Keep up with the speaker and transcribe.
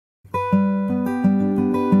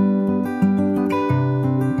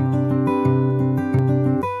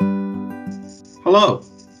Hello,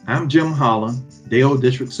 I'm Jim Holland, Dale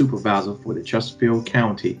District Supervisor for the Chesterfield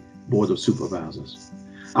County Board of Supervisors.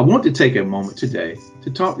 I want to take a moment today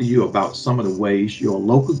to talk to you about some of the ways your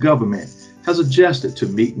local government has adjusted to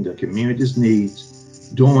meeting the community's needs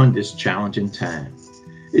during this challenging time.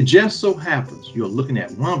 It just so happens you're looking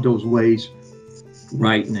at one of those ways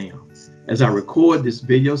right now, as I record this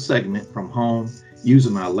video segment from home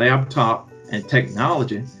using my laptop and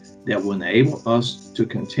technology that will enable us to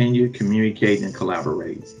continue communicating and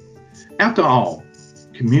collaborating. After all,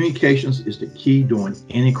 communications is the key during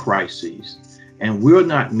any crises, and we're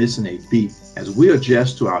not missing a beat as we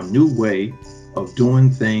adjust to our new way of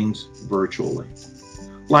doing things virtually.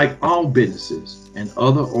 Like all businesses and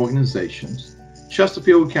other organizations,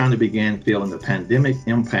 Chesterfield County began feeling the pandemic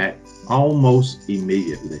impact almost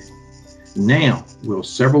immediately. Now we're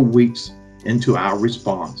several weeks into our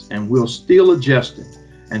response, and we're still adjusting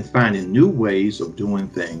and finding new ways of doing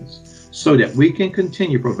things so that we can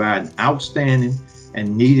continue providing outstanding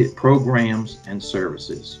and needed programs and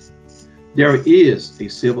services. There is a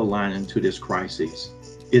silver lining to this crisis.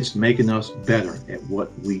 It's making us better at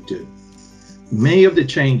what we do. Many of the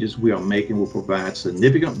changes we are making will provide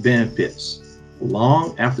significant benefits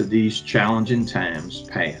long after these challenging times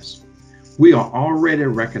pass. We are already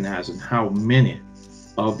recognizing how many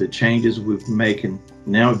of the changes we're making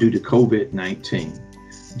now due to COVID-19.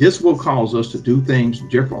 This will cause us to do things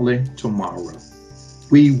differently tomorrow.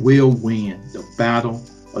 We will win the battle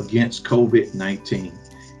against COVID-19.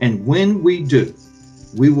 And when we do,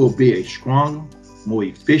 we will be a stronger, more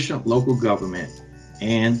efficient local government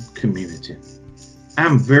and community.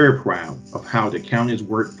 I'm very proud of how the county's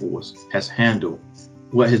workforce has handled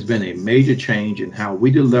what has been a major change in how we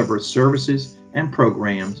deliver services and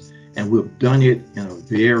programs, and we've done it in a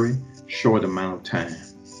very short amount of time.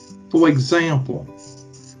 For example,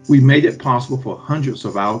 we made it possible for hundreds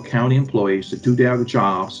of our county employees to do their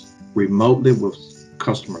jobs remotely with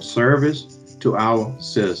customer service to our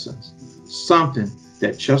citizens, something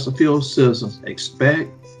that Chesterfield citizens expect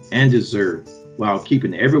and deserve, while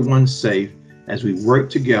keeping everyone safe as we work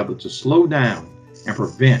together to slow down and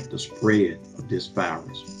prevent the spread of this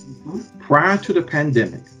virus. Prior to the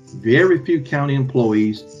pandemic, very few county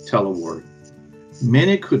employees teleworked.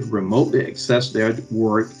 Many could remotely access their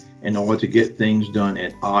work in order to get things done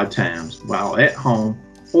at odd times while at home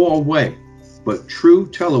or away, but true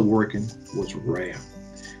teleworking was rare.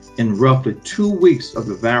 In roughly 2 weeks of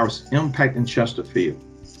the virus impacting Chesterfield,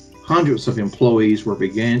 hundreds of employees were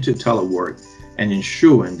beginning to telework and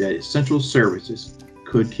ensuring that essential services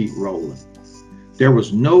could keep rolling. There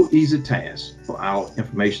was no easy task for our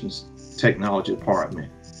information technology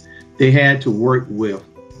department. They had to work with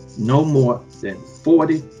no more than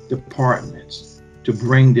 40 departments to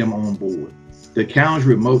bring them on board. The county's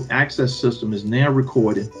remote access system is now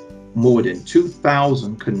recording more than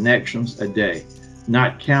 2,000 connections a day,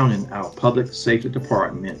 not counting our public safety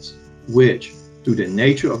departments, which, through the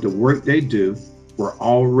nature of the work they do, were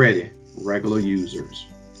already regular users.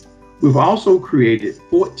 We've also created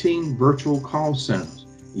 14 virtual call centers.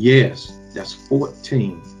 Yes, that's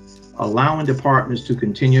 14, allowing departments to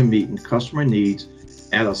continue meeting customer needs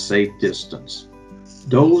at a safe distance.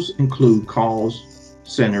 Those include calls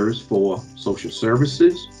centers for social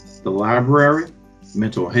services, the library,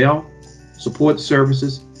 mental health, support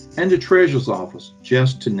services, and the treasurer's office,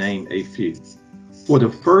 just to name a few. For the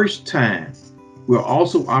first time, we're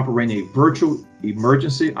also operating a virtual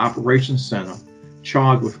emergency operations center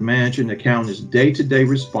charged with managing the county's day-to-day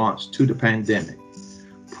response to the pandemic.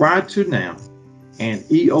 Prior to now, an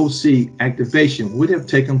EOC activation would have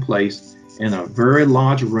taken place in a very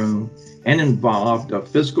large room and involved the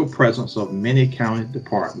physical presence of many county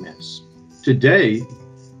departments. Today,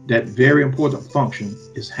 that very important function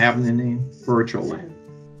is happening virtually.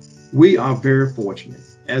 We are very fortunate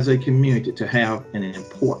as a community to have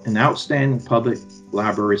an outstanding public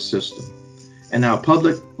library system. And our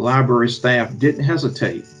public library staff didn't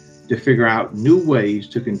hesitate to figure out new ways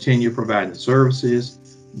to continue providing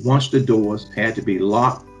services once the doors had to be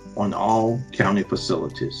locked on all county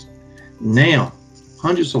facilities. Now,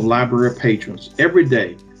 hundreds of library patrons every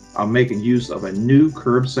day are making use of a new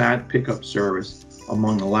curbside pickup service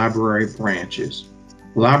among the library branches.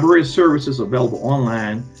 Library services available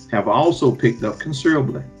online have also picked up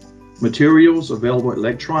considerably. Materials available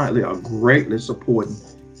electronically are greatly supporting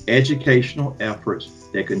educational efforts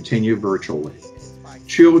that continue virtually.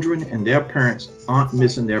 Children and their parents aren't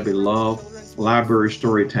missing their beloved library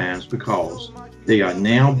story times because they are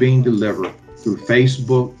now being delivered through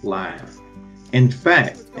Facebook Live. In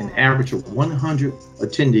fact, an average of 100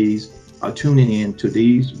 attendees are tuning in to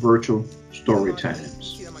these virtual story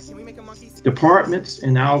times. Departments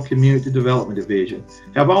in our Community Development Division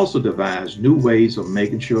have also devised new ways of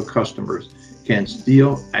making sure customers can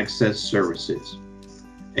still access services.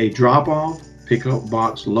 A drop-off pickup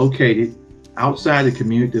box located outside the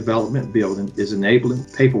Community Development Building is enabling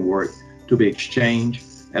paperwork to be exchanged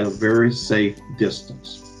at a very safe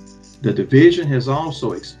distance. The division has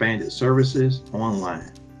also expanded services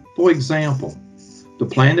online. For example, the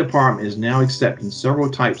Planning Department is now accepting several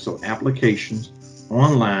types of applications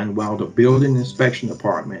online, while the Building Inspection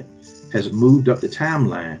Department has moved up the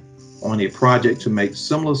timeline on a project to make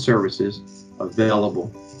similar services available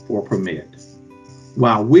for permit.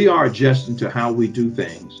 While we are adjusting to how we do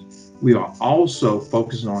things, we are also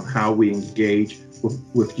focusing on how we engage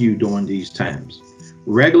with you during these times.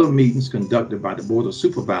 Regular meetings conducted by the Board of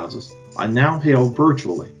Supervisors are now held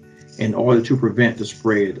virtually in order to prevent the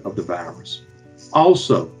spread of the virus.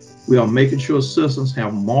 Also, we are making sure citizens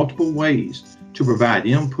have multiple ways to provide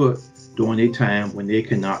input during a time when they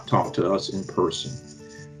cannot talk to us in person.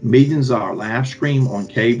 Meetings are live streamed on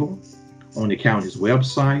cable, on the county's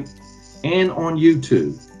website, and on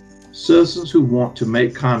YouTube. Citizens who want to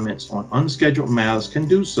make comments on unscheduled matters can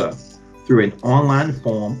do so through an online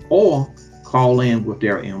form or call in with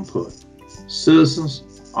their input. Citizens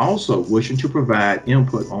also wishing to provide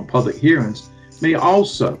input on public hearings may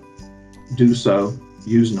also do so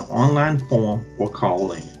using an online form or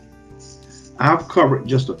call in. I've covered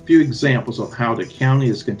just a few examples of how the county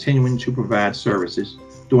is continuing to provide services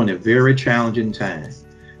during a very challenging time,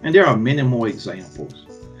 and there are many more examples.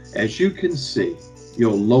 As you can see,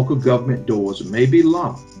 your local government doors may be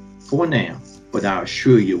locked for now, but I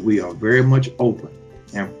assure you we are very much open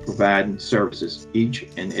and providing services each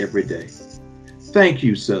and every day. Thank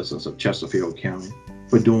you, citizens of Chesterfield County,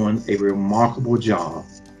 for doing a remarkable job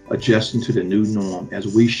adjusting to the new norm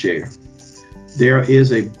as we share. There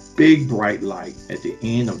is a big bright light at the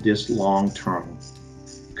end of this long tunnel.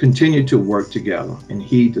 Continue to work together and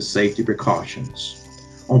heed the safety precautions.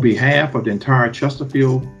 On behalf of the entire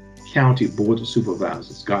Chesterfield County Board of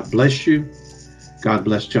Supervisors, God bless you, God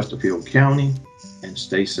bless Chesterfield County, and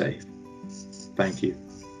stay safe. Thank you.